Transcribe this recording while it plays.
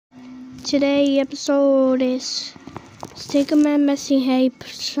Today's episode is Stickman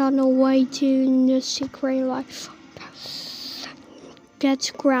Misbehaves on the way to the secret life.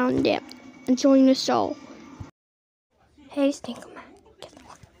 Gets grounded and join the soul. Hey Stickman, guess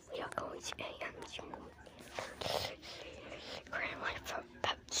what? We are going to secret life of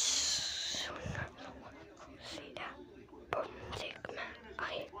pets. See that? Boom, Stickman.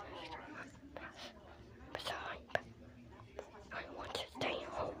 I want to stay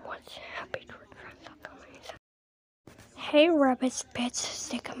home. What's happy to Hey Rabbit's Pets,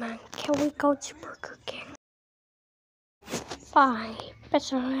 Stickman, can we go to Burger King? Fine,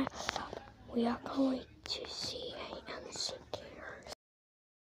 but let's stop. We are going to see and secure.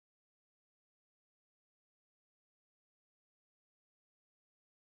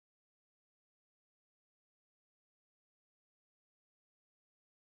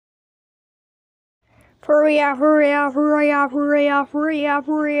 Hurry up, hurry up, hurry up, hurry up, hurry up,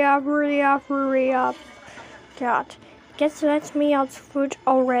 hurry up, hurry up, hurry up. God, guess let me out food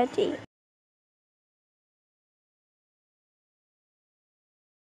already.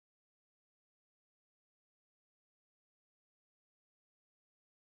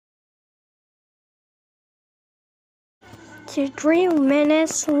 To 3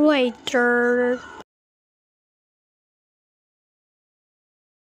 minutes later.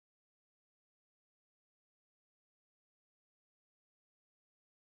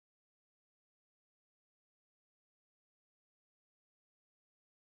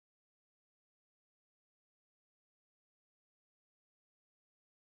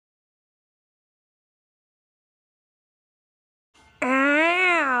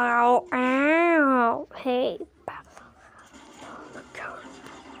 Ow, ow, hey.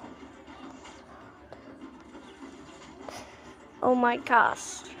 Oh my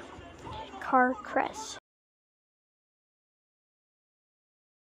gosh, car crash.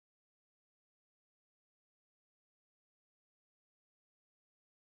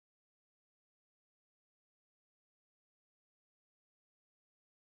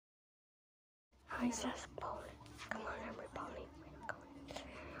 I just bowling. Come on, everybody. We're going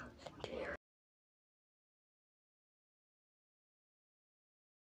to here.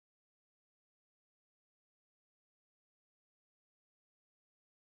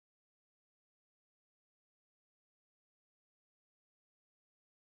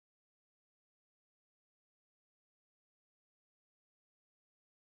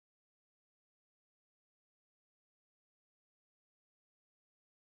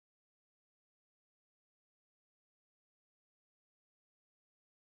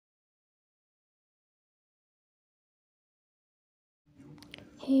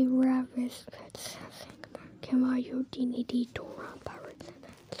 Hey, Rabbit's Pets, can I use DVD to run pirates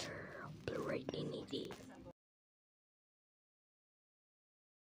and Blu-ray DVD?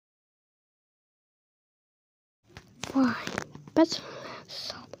 Fine, but let's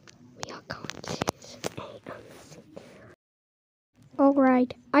stop. We are going to see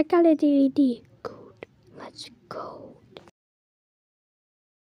Alright, I got a DVD. Good, let's go.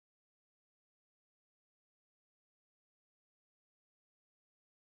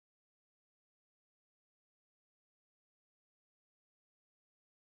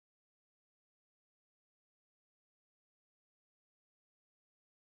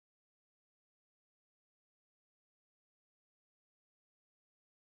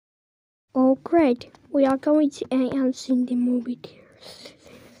 Oh great, we are going to enhance in the movie theaters.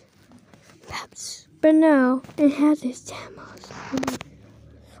 Perhaps, but now it has its demos.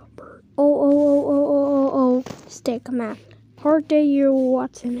 Oh, Stickman, how dare you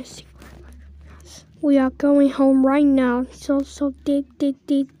watching the secret? We are going home right now, so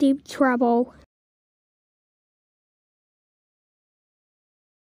deep trouble.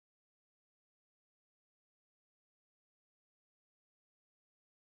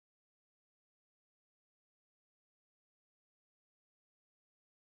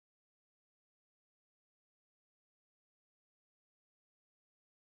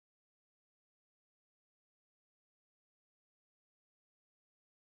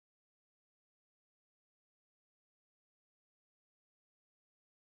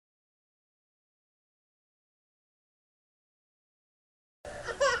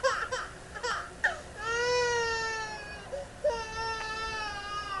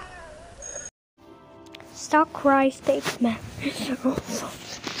 Stop crying, Stickman. It's your own fault.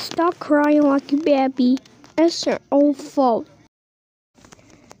 Stop crying like a baby. It's your own fault.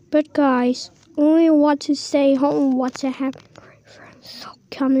 But guys, only want to stay home. What's happening, great friends? So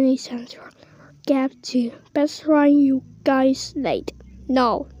comedy central. Gap 2. Best run you guys late.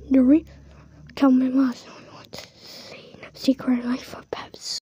 No, the come and watch. Want to see Secret Life of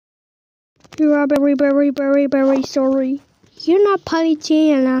Pets. You are very, very, very, very sorry. You're not punishing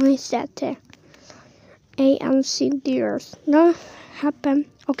and I said that. A and C dears. No happen.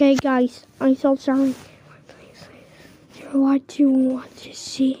 Okay guys, I'm so sorry. What do you want to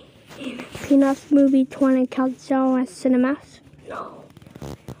see in Peanuts movie 20 Council at cinemas? No.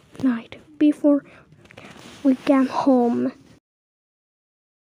 Night before we get home.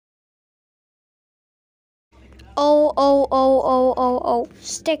 Oh,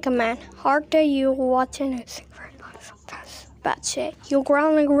 Stickman, how do you watching it? That's it. You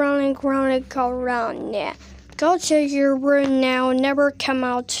grounded, go around, yeah. Go to your room now, never come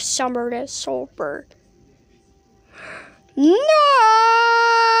out summer sober. No!